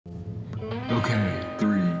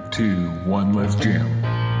2, 1, let's jam.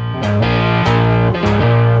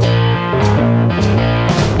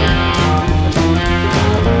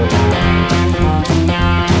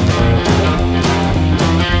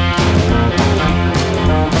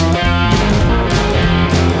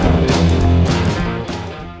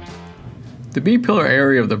 The B-pillar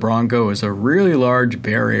area of the Bronco is a really large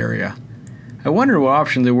bare area. I wondered what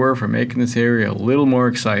options there were for making this area a little more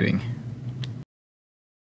exciting.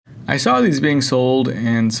 I saw these being sold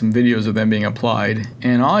and some videos of them being applied,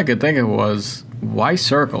 and all I could think of was, why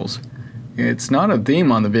circles? It's not a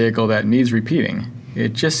theme on the vehicle that needs repeating.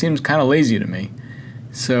 It just seems kind of lazy to me.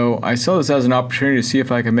 So I saw this as an opportunity to see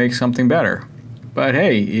if I could make something better. But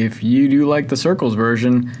hey, if you do like the circles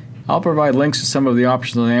version, I'll provide links to some of the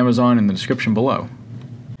options on Amazon in the description below.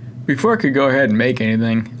 Before I could go ahead and make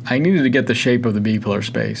anything, I needed to get the shape of the B-pillar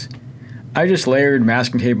space. I just layered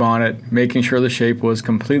masking tape on it, making sure the shape was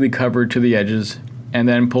completely covered to the edges, and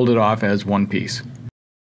then pulled it off as one piece.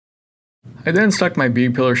 I then stuck my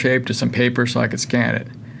B-pillar shape to some paper so I could scan it,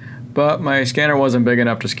 but my scanner wasn't big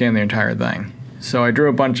enough to scan the entire thing. So I drew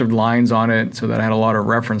a bunch of lines on it so that I had a lot of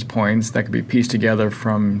reference points that could be pieced together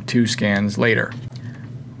from 2 scans later.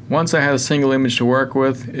 Once I had a single image to work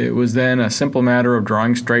with, it was then a simple matter of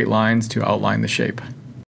drawing straight lines to outline the shape.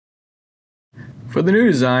 For the new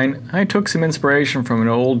design, I took some inspiration from an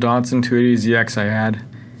old Datsun 280ZX I had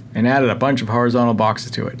and added a bunch of horizontal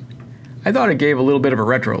boxes to it. I thought it gave a little bit of a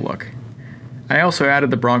retro look. I also added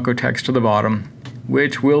the Bronco text to the bottom,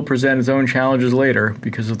 which will present its own challenges later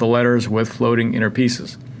because of the letters with floating inner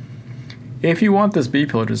pieces. If you want this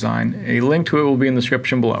B-pillar design, a link to it will be in the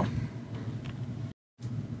description below.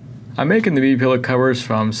 I'm making the B-pillar covers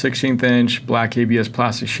from 16th inch black ABS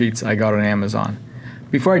plastic sheets I got on Amazon.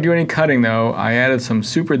 Before I do any cutting though, I added some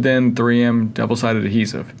super thin 3M double-sided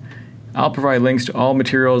adhesive. I'll provide links to all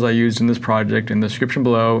materials I used in this project in the description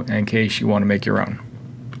below in case you want to make your own.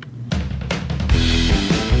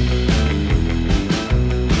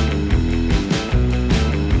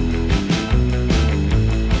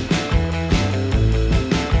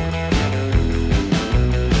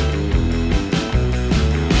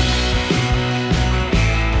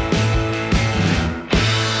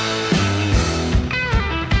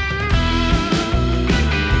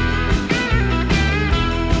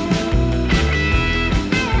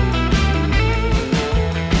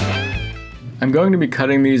 I'm going to be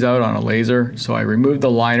cutting these out on a laser, so I removed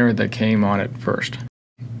the liner that came on it first.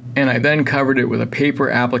 And I then covered it with a paper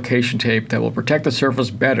application tape that will protect the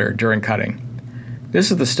surface better during cutting. This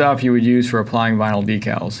is the stuff you would use for applying vinyl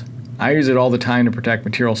decals. I use it all the time to protect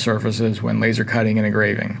material surfaces when laser cutting and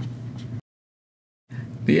engraving.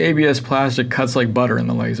 The ABS plastic cuts like butter in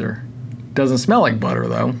the laser. Doesn't smell like butter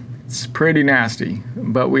though. It's pretty nasty,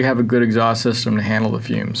 but we have a good exhaust system to handle the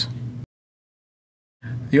fumes.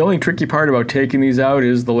 The only tricky part about taking these out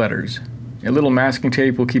is the letters. A little masking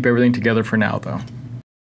tape will keep everything together for now though.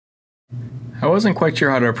 I wasn't quite sure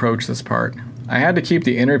how to approach this part. I had to keep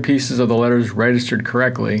the inner pieces of the letters registered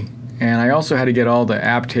correctly, and I also had to get all the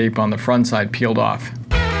app tape on the front side peeled off.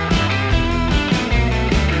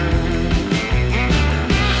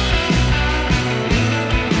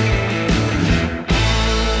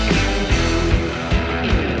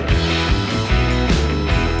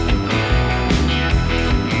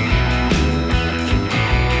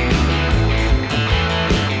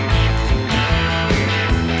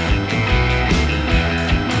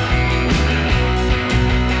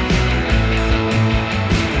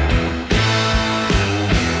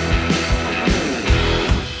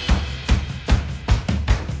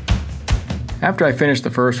 After I finished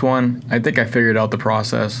the first one, I think I figured out the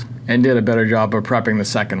process and did a better job of prepping the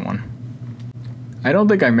second one. I don't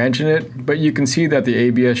think I mentioned it, but you can see that the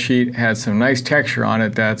ABS sheet has some nice texture on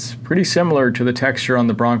it that's pretty similar to the texture on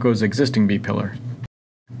the Bronco's existing B-pillar.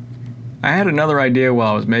 I had another idea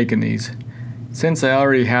while I was making these. Since I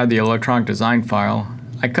already had the electronic design file,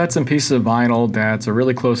 I cut some pieces of vinyl that's a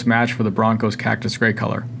really close match for the Bronco's cactus gray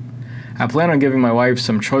color. I plan on giving my wife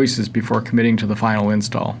some choices before committing to the final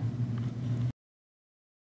install.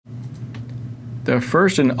 The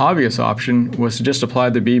first and obvious option was to just apply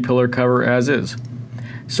the B-pillar cover as is.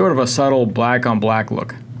 Sort of a subtle black on black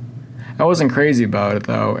look. I wasn't crazy about it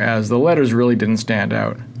though, as the letters really didn't stand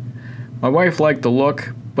out. My wife liked the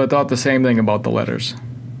look, but thought the same thing about the letters.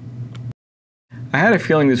 I had a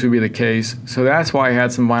feeling this would be the case, so that's why I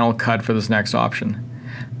had some vinyl cut for this next option.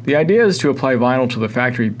 The idea is to apply vinyl to the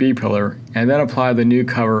factory B-pillar and then apply the new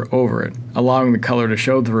cover over it, allowing the color to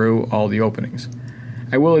show through all the openings.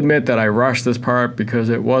 I will admit that I rushed this part because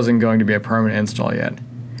it wasn't going to be a permanent install yet.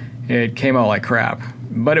 It came out like crap,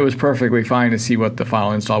 but it was perfectly fine to see what the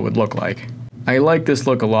final install would look like. I like this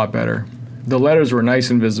look a lot better. The letters were nice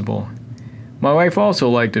and visible. My wife also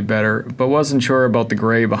liked it better, but wasn't sure about the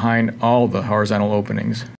gray behind all the horizontal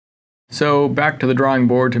openings. So back to the drawing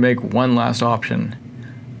board to make one last option.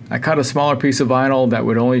 I cut a smaller piece of vinyl that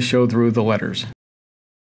would only show through the letters.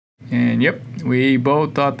 And yep, we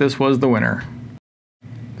both thought this was the winner.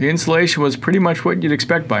 The installation was pretty much what you'd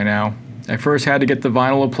expect by now. I first had to get the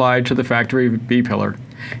vinyl applied to the factory B-pillar.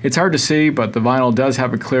 It's hard to see, but the vinyl does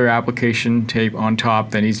have a clear application tape on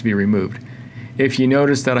top that needs to be removed. If you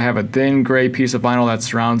notice that I have a thin gray piece of vinyl that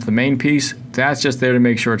surrounds the main piece, that's just there to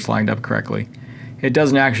make sure it's lined up correctly. It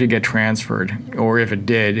doesn't actually get transferred, or if it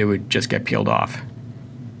did, it would just get peeled off.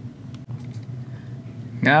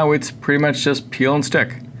 Now it's pretty much just peel and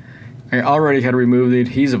stick. I already had removed the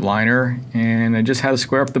adhesive liner, and I just had to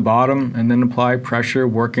square up the bottom and then apply pressure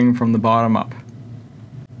working from the bottom up.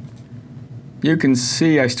 You can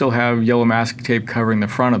see I still have yellow masking tape covering the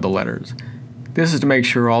front of the letters. This is to make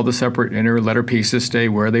sure all the separate inner letter pieces stay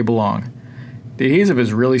where they belong. The adhesive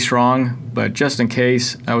is really strong, but just in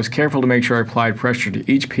case, I was careful to make sure I applied pressure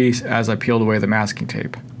to each piece as I peeled away the masking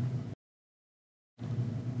tape.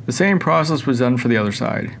 The same process was done for the other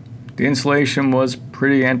side. The installation was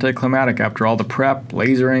pretty anticlimactic after all the prep,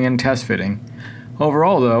 lasering, and test fitting.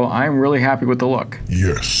 Overall though, I'm really happy with the look.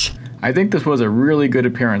 Yes. I think this was a really good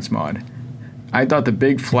appearance mod. I thought the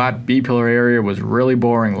big flat B-pillar area was really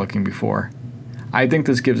boring looking before. I think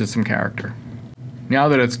this gives it some character. Now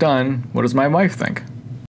that it's done, what does my wife think?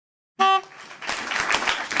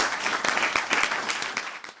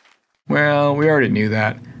 Well, we already knew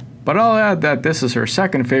that, but I'll add that this is her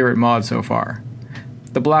second favorite mod so far.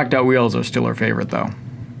 The blacked out wheels are still her favorite though.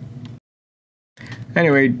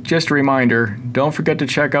 Anyway, just a reminder, don't forget to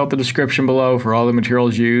check out the description below for all the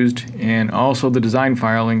materials used, and also the design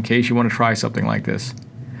file in case you want to try something like this.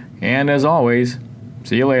 And as always,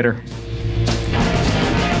 see you later.